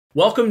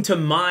Welcome to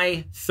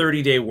my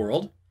 30-day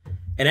world,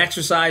 an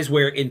exercise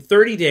where in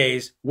 30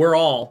 days, we're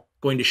all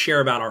going to share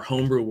about our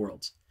homebrew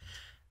worlds.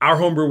 Our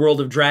homebrew world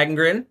of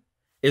Dragongrin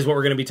is what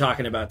we're going to be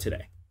talking about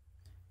today.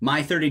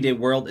 My 30-day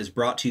world is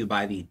brought to you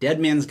by the Dead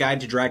Man's Guide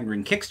to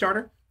Dragongrin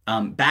Kickstarter.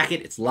 Back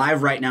it, it's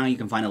live right now. You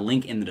can find a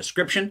link in the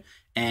description,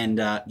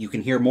 and you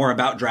can hear more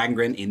about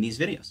Dragongrin in these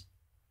videos.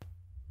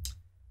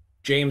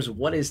 James,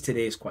 what is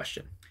today's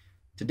question?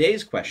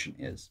 Today's question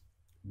is,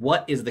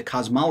 what is the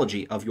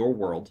cosmology of your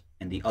world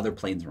and the other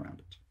planes around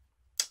it?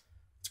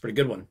 It's a pretty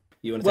good one.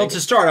 You want to Well, to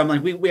start, I'm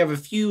like, we have a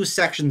few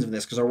sections of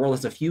this because our world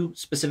has a few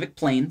specific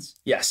planes.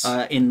 Yes.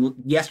 In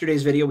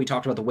yesterday's video, we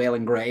talked about the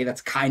Wailing Gray.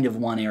 That's kind of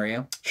one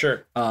area.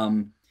 Sure.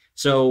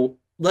 So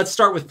let's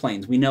start with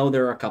planes. We know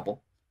there are a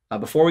couple.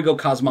 Before we go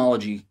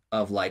cosmology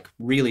of like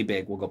really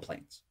big, we'll go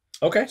planes.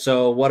 Okay.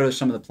 So what are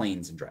some of the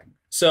planes in Dragon?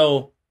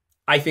 So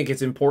I think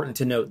it's important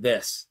to note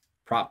this.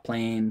 Prop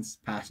planes,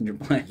 passenger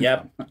planes.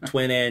 Yep.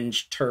 Twin eng,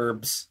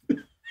 turbs.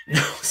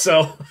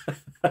 So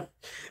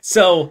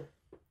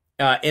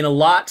in a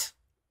lot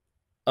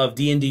of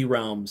D&D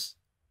realms,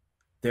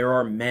 there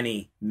are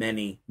many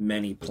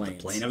planes. The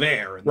plane of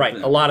air. Right.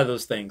 A lot of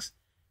those things.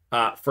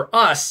 For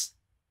us,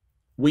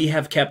 we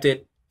have kept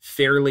it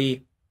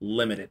fairly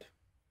limited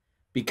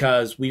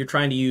because we are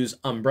trying to use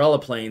umbrella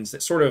planes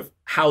that sort of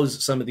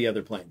house some of the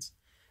other planes.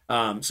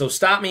 So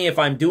stop me if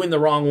I'm doing the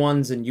wrong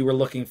ones and you were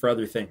looking for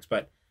other things.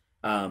 But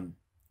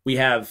we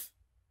have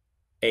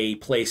a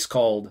place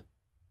called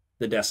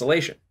the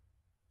Desolation.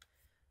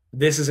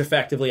 This is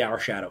effectively our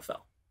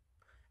Shadowfell.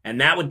 And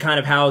that would kind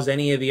of house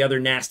any of the other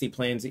nasty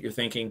planes that you're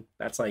thinking.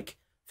 That's like,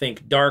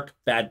 think dark,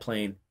 bad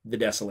plane, the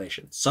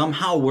Desolation.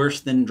 Somehow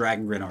worse than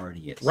Dragongrin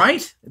already is.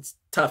 Right? It's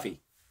toughy,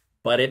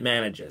 but it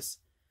manages.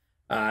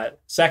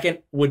 Second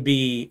would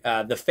be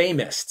the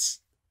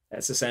Feymists.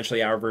 That's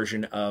essentially our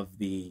version of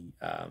the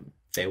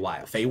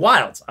Feywilds.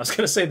 Feywilds. I was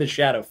going to say the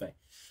Shadow Fey.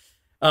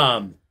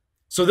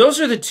 So those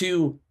are the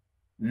two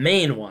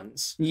main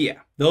ones. Yeah.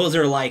 Those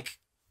are like,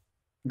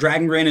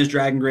 Dragongrin is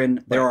Dragongrin.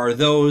 Right. There are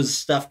those,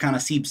 stuff kind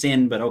of seeps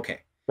in, but okay.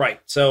 Right.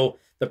 So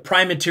the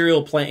prime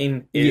material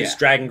plane is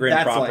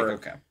Dragongrin proper,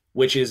 like, okay,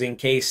 which is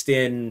encased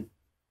in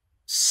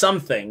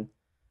something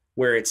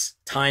where its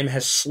time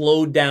has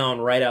slowed down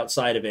right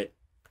outside of it.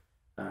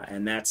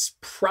 And that's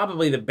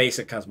probably the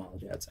basic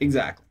cosmology, I'd say.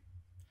 Exactly.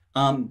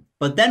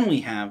 But then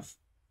we have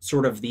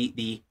sort of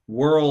the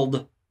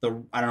world, I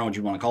don't know what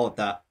you want to call it,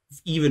 that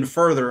even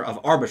further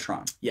of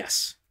Arbitron.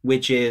 Yes.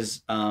 Which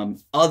is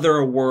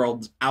other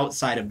worlds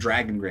outside of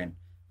Dragongrin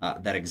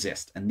that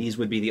exist. And these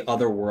would be the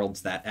other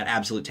worlds that at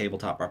Absolute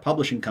Tabletop, our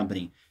publishing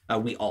company,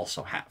 we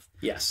also have.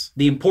 Yes.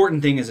 The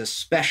important thing is,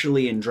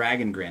 especially in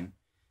Dragongrin,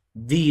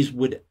 these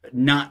would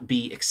not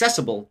be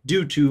accessible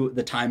due to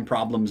the time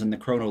problems and the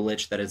Chrono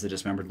Lich that is the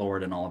Dismembered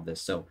Lord and all of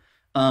this. So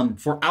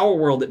for our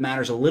world, it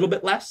matters a little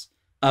bit less.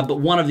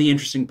 But one of the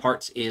interesting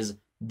parts is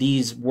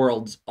these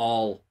worlds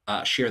all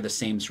share the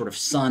same sort of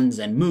suns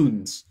and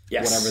moons,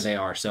 yes, whatever they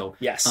are. So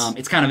yes,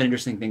 it's kind of an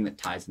interesting thing that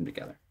ties them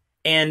together.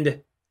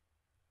 And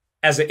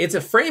it's a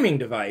framing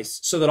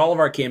device so that all of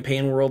our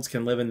campaign worlds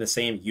can live in the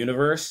same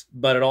universe.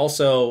 But it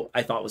also,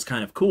 I thought, was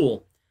kind of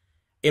cool.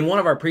 In one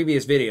of our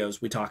previous videos,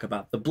 we talk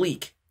about the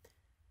Bleak.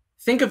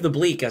 Think of the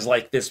Bleak as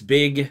like this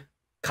big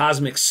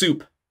cosmic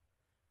soup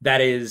that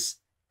is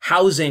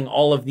housing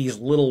all of these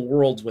little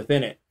worlds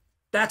within it.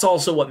 That's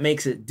also what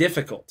makes it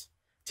difficult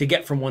to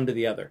get from one to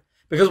the other.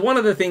 Because one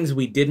of the things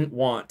we didn't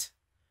want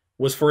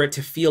was for it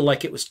to feel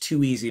like it was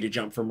too easy to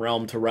jump from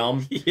realm to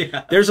realm.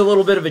 Yeah. There's a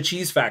little bit of a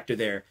cheese factor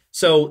there.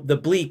 So the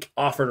Bleak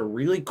offered a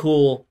really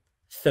cool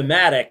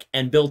thematic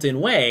and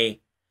built-in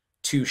way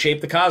to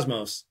shape the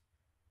cosmos.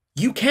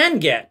 You can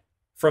get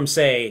from,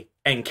 say,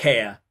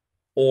 Ankea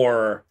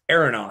or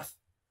Aeronoth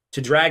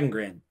to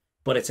Dragongrin,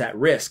 but it's at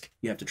risk.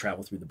 You have to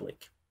travel through the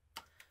Bleak.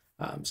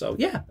 So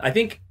yeah, I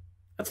think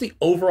that's the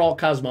overall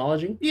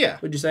cosmology. Yeah.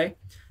 Would you say?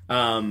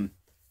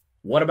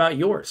 What about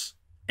yours?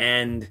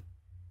 And,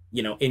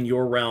 you know, in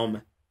your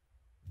realm,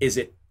 is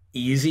it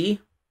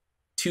easy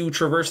to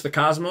traverse the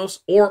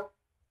cosmos, or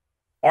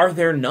are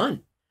there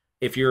none?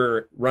 If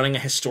you're running a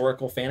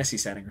historical fantasy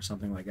setting or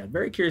something like that,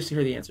 very curious to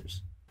hear the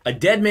answers. A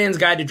Dead Man's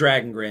Guide to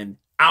Dragongrin,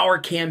 our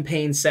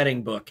campaign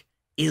setting book,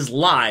 is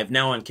live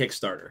now on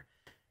Kickstarter.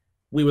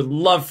 We would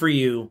love for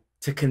you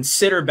to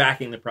consider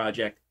backing the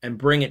project and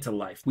bring it to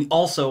life. We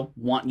also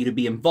want you to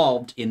be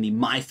involved in the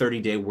My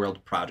 30-Day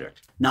World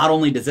project. Not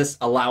only does this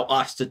allow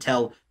us to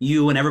tell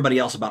you and everybody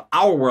else about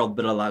our world,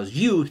 but it allows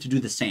you to do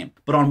the same.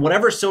 But on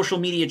whatever social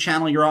media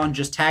channel you're on,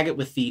 just tag it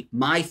with the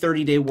My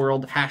 30-Day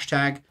World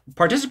hashtag.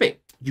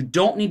 Participate. You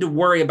don't need to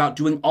worry about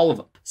doing all of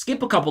them.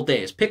 Skip a couple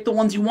days. Pick the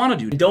ones you want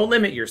to do. Don't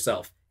limit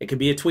yourself. It could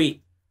be a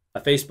tweet,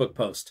 a Facebook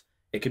post.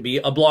 It could be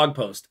a blog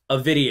post, a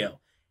video,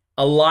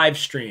 a live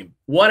stream.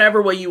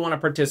 Whatever way you want to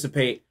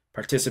participate,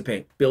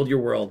 participate. Build your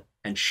world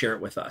and share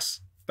it with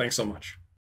us. Thanks so much.